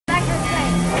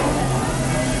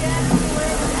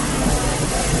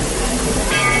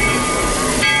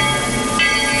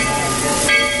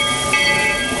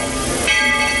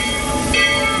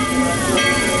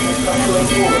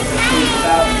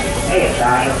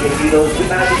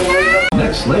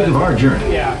Next leg of our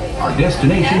journey. Our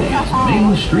destination is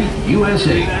Main Street,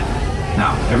 USA.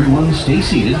 Now, everyone stay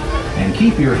seated and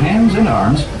keep your hands and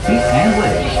arms, feet and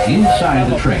legs inside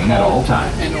the train at all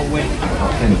times.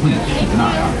 And please keep an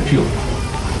eye on your children.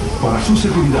 Para su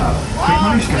seguridad,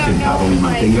 permanezca sentado y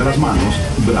mantenga las manos,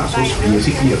 brazos, pies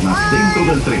y piernas dentro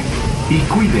del tren. Y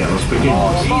cuide a los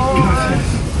pequeños. Gracias.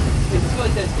 It's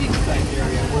like that big side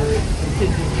area where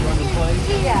kids can run and play.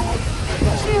 Yeah.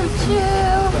 Choo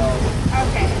choo.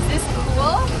 Okay, is this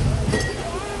cool?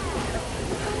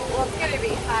 Well, it's gonna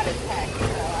be hot as heck,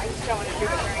 so I just don't want to do it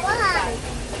very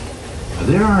much.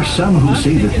 There are some who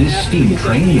say that this steam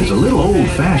train is a little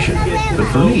old-fashioned, but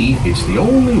for me, it's the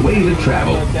only way to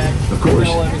travel. Of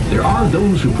course, there are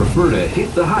those who prefer to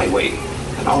hit the highway.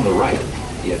 And on the right,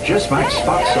 you just might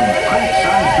spot some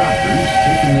crank-sized drivers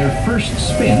taking their first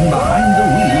spin behind the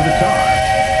wheel of a car.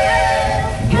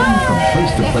 Getting from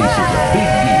place to place is a big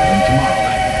deal in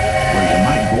Tomorrowland, where you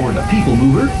might board a people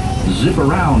mover, zip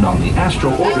around on the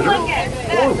Astro Orbiter,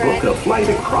 or book a flight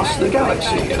across the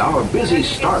galaxy at our busy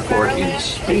starport in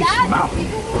Space Mountain.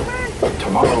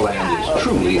 Tomorrowland is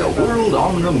truly a world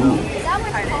on the move.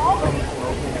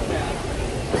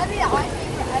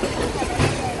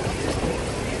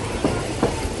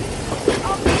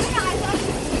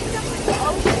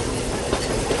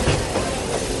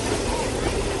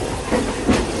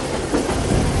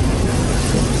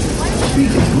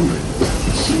 Speaking of moving,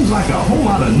 it seems like a whole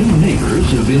lot of new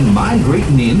neighbors have been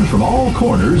migrating in from all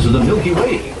corners of the Milky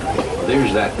Way.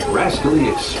 There's that rascally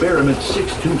Experiment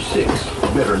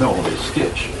 626, better known as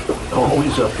Stitch,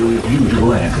 always up to his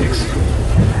usual antics.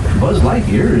 Buzz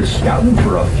Lightyear is scouting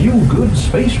for a few good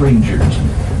space rangers.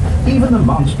 Even the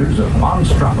monsters of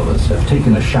Monstropolis have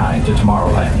taken a shine to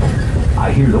Tomorrowland.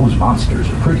 I hear those monsters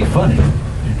are pretty funny.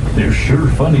 They're sure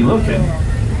funny looking.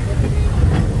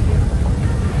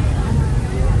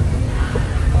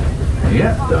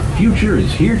 Yep, the future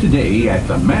is here today at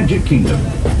the Magic Kingdom.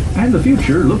 And the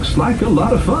future looks like a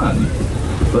lot of fun.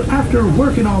 But after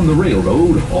working on the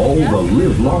railroad all the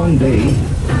livelong day,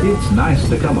 it's nice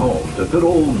to come home to good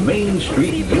old Main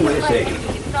Street, USA.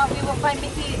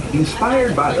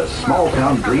 Inspired by the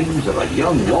small-town dreams of a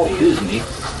young Walt Disney,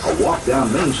 a walk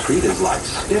down Main Street is like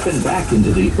stepping back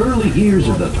into the early years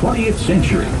of the 20th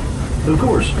century. Of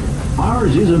course,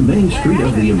 ours is a Main Street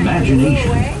of the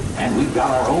imagination. And we've got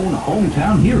our own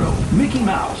hometown hero, Mickey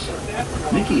Mouse.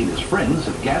 Mickey and his friends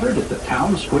have gathered at the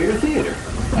Town Square Theater,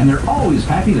 and they're always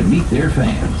happy to meet their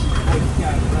fans.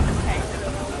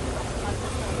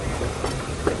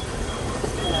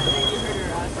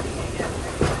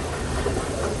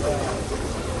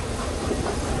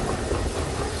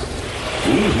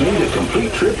 We've made a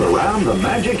complete trip around the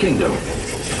Magic Kingdom.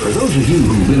 For those of you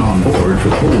who've been on board for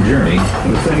the whole journey,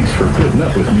 thanks for putting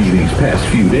up with me these past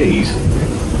few days.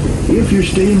 If you're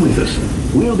staying with us,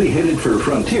 we'll be headed for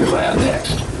Frontierland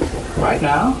next. Right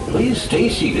now, please stay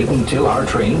seated until our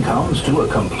train comes to a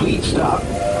complete stop.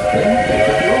 Then pick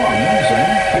up your belongings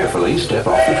and carefully step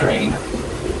off the train.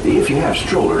 If you have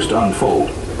strollers to unfold,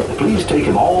 please take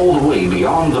them all the way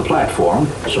beyond the platform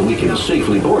so we can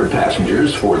safely board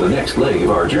passengers for the next leg of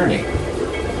our journey.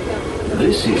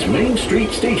 This is Main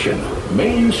Street Station,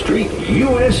 Main Street,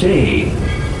 USA.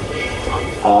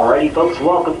 Alrighty folks,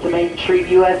 welcome to Main Street,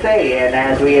 USA, and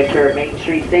as we enter Main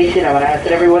Street Station, I want to ask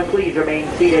that everyone please remain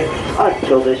seated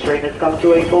until this train has come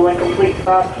to a full and complete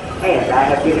stop, and I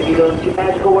have given you those two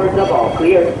magical words of all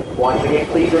clear. Once again,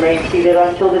 please remain seated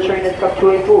until the train has come to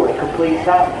a full and complete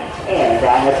stop, and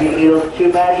I have given you those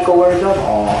two magical words of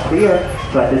all clear.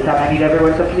 So at this time, I need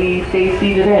everyone to please stay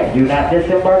seated and do not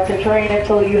disembark the train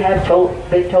until you have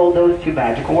been told those two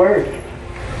magical words.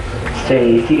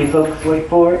 Stay seated, folks. Wait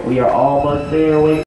for it. We are almost there. Wait.